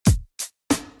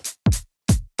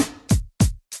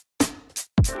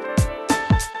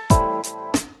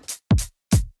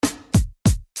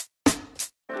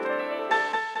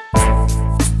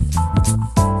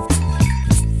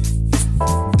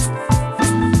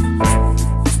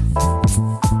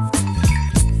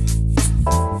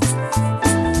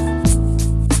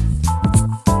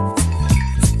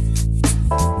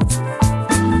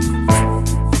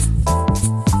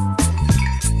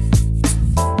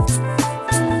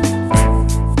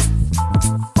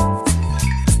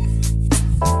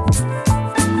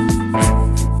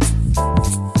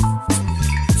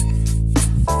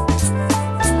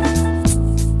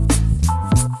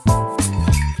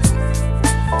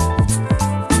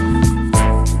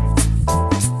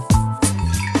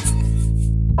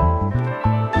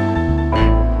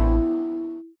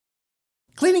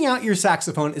Cleaning out your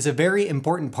saxophone is a very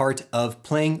important part of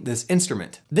playing this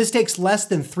instrument. This takes less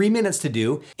than 3 minutes to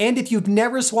do, and if you've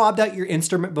never swabbed out your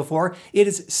instrument before, it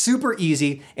is super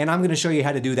easy, and I'm gonna show you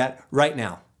how to do that right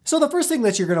now. So the first thing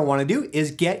that you're gonna wanna do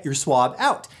is get your swab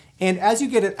out. And as you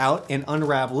get it out and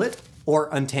unravel it, or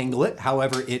untangle it,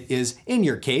 however it is in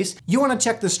your case, you want to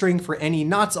check the string for any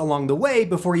knots along the way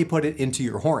before you put it into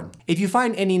your horn. If you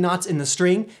find any knots in the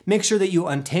string, make sure that you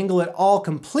untangle it all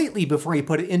completely before you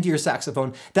put it into your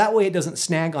saxophone. That way it doesn't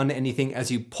snag onto anything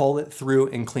as you pull it through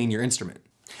and clean your instrument.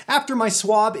 After my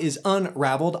swab is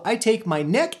unraveled, I take my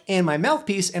neck and my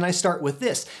mouthpiece and I start with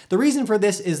this. The reason for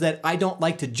this is that I don't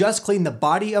like to just clean the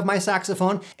body of my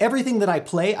saxophone. Everything that I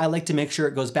play, I like to make sure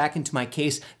it goes back into my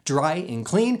case dry and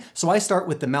clean, so I start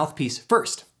with the mouthpiece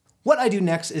first. What I do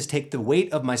next is take the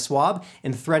weight of my swab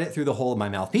and thread it through the hole of my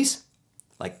mouthpiece,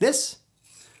 like this.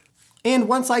 And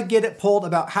once I get it pulled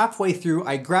about halfway through,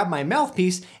 I grab my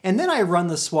mouthpiece and then I run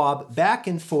the swab back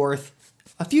and forth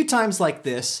a few times like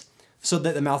this, so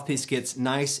that the mouthpiece gets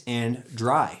nice and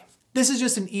dry. This is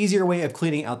just an easier way of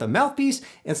cleaning out the mouthpiece.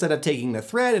 Instead of taking the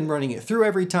thread and running it through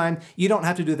every time, you don't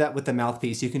have to do that with the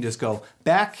mouthpiece. You can just go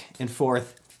back and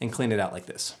forth and clean it out like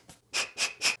this.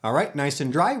 All right, nice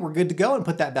and dry, we're good to go, and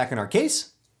put that back in our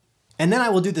case. And then I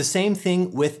will do the same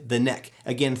thing with the neck.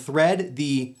 Again, thread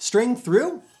the string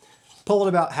through, pull it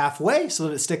about halfway so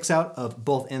that it sticks out of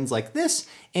both ends like this,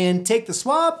 and take the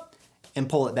swab and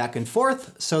pull it back and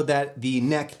forth so that the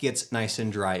neck gets nice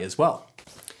and dry as well.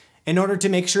 In order to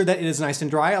make sure that it is nice and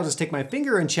dry, I'll just take my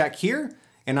finger and check here,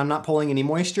 and I'm not pulling any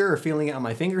moisture or feeling it on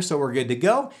my finger, so we're good to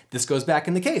go. This goes back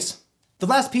in the case. The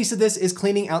last piece of this is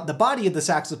cleaning out the body of the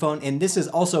saxophone, and this is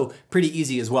also pretty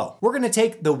easy as well. We're gonna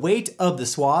take the weight of the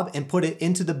swab and put it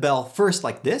into the bell first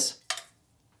like this,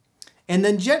 and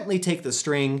then gently take the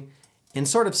string and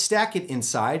sort of stack it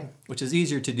inside, which is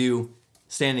easier to do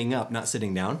standing up, not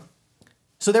sitting down.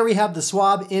 So there we have the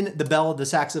swab in the bell of the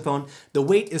saxophone. The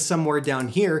weight is somewhere down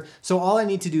here. So all I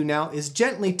need to do now is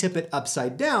gently tip it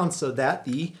upside down so that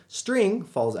the string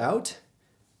falls out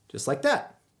just like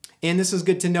that. And this is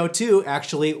good to know too,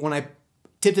 actually, when I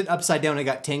tipped it upside down, it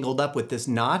got tangled up with this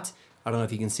knot. I don't know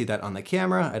if you can see that on the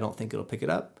camera. I don't think it'll pick it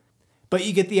up. But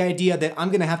you get the idea that I'm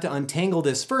gonna have to untangle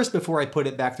this first before I put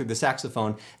it back through the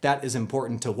saxophone. That is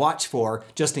important to watch for,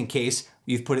 just in case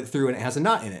you've put it through and it has a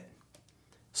knot in it.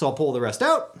 So I'll pull the rest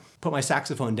out, put my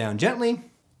saxophone down gently,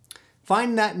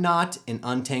 find that knot and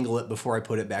untangle it before I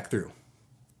put it back through.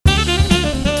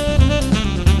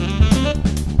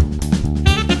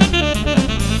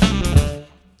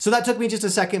 So that took me just a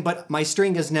second, but my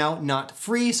string is now not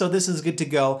free, so this is good to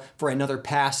go for another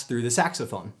pass through the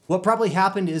saxophone. What probably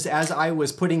happened is as I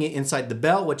was putting it inside the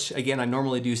bell, which again I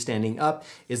normally do standing up,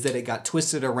 is that it got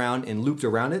twisted around and looped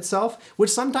around itself, which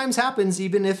sometimes happens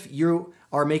even if you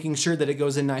are making sure that it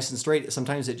goes in nice and straight.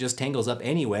 Sometimes it just tangles up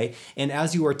anyway, and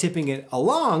as you are tipping it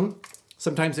along,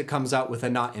 sometimes it comes out with a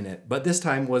knot in it, but this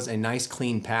time was a nice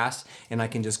clean pass, and I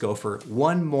can just go for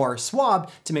one more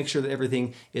swab to make sure that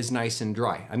everything is nice and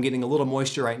dry. I'm getting a little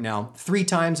moisture right now. 3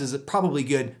 times is probably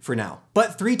good for now.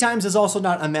 But 3 times is also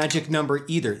not a magic number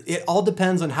either. It all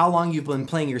depends on how long you've been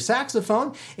playing your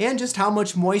saxophone and just how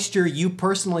much moisture you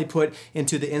personally put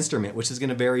into the instrument, which is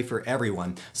gonna vary for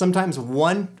everyone. Sometimes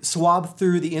 1 swab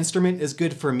through the instrument is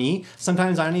good for me.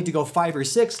 Sometimes I need to go 5 or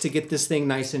 6 to get this thing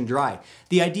nice and dry.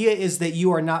 The idea is that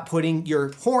you are not putting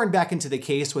your horn back into the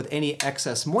case with any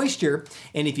excess moisture,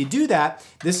 and if you do that,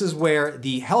 this is where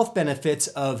the health benefits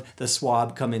of the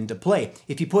swab come into play.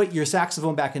 If you put your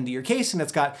saxophone back into your case and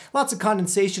it's got lots of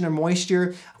condensation or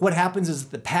moisture, what happens is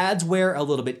the pads wear a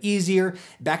little bit easier,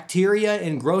 bacteria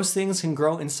and gross things can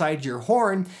grow inside your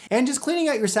horn, and just cleaning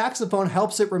out your saxophone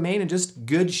helps it remain in just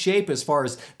good shape as far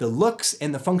as the looks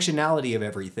and the functionality of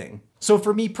everything. So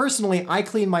for me personally, I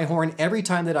clean my horn every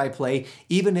time that I play,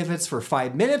 even if it's for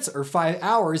 5 minutes or 5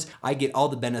 hours, I get all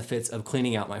the benefits of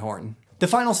cleaning out my horn. The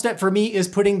final step for me is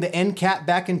putting the end cap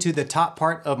back into the top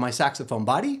part of my saxophone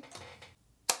body.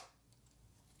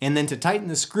 And then to tighten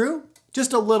the screw,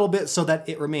 just a little bit so that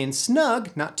it remains snug,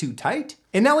 not too tight.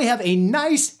 And now we have a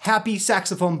nice, happy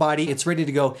saxophone body. It's ready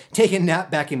to go take a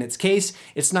nap back in its case.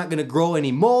 It's not gonna grow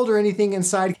any mold or anything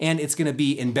inside, and it's gonna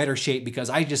be in better shape because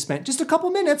I just spent just a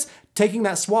couple minutes taking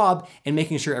that swab and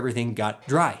making sure everything got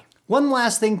dry. One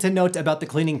last thing to note about the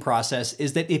cleaning process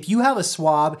is that if you have a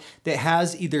swab that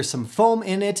has either some foam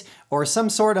in it or some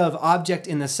sort of object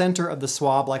in the center of the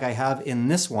swab like I have in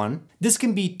this one, this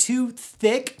can be too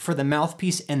thick for the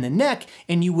mouthpiece and the neck,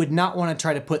 and you would not want to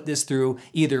try to put this through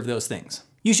either of those things.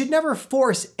 You should never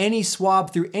force any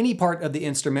swab through any part of the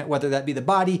instrument, whether that be the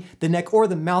body, the neck, or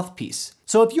the mouthpiece.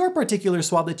 So if your particular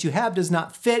swab that you have does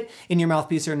not fit in your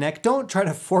mouthpiece or neck, don't try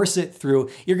to force it through.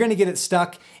 You're gonna get it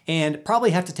stuck and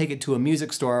probably have to take it to a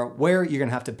music store where you're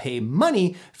gonna have to pay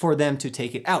money for them to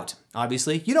take it out.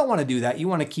 Obviously, you don't wanna do that. You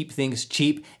wanna keep things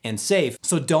cheap and safe.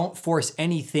 So don't force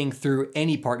anything through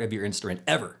any part of your instrument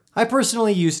ever. I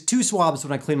personally use 2 swabs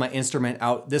when I clean my instrument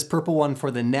out. This purple one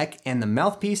for the neck and the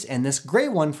mouthpiece, and this gray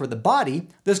one for the body.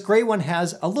 This gray one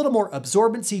has a little more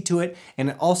absorbency to it, and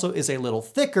it also is a little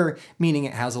thicker, meaning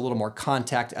it has a little more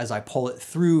contact as I pull it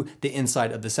through the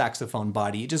inside of the saxophone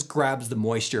body. It just grabs the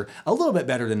moisture a little bit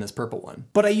better than this purple one.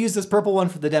 But I use this purple one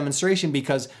for the demonstration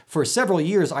because for several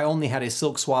years I only had a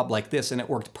silk swab like this and it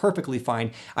worked perfectly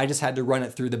fine. I just had to run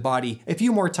it through the body a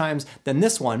few more times than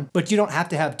this one, but you don't have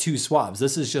to have 2 swabs.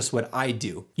 This is just what I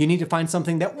do. You need to find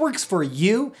something that works for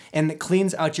you and that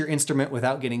cleans out your instrument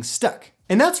without getting stuck.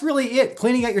 And that's really it.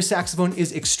 Cleaning out your saxophone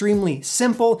is extremely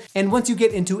simple, and once you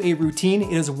get into a routine,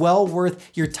 it is well worth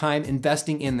your time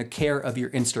investing in the care of your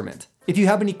instrument. If you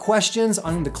have any questions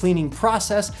on the cleaning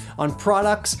process, on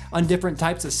products, on different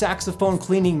types of saxophone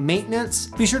cleaning maintenance,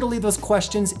 be sure to leave those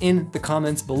questions in the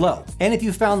comments below. And if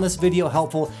you found this video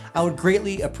helpful, I would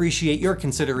greatly appreciate your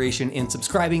consideration in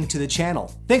subscribing to the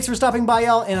channel. Thanks for stopping by,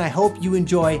 y'all, and I hope you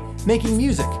enjoy making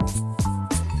music.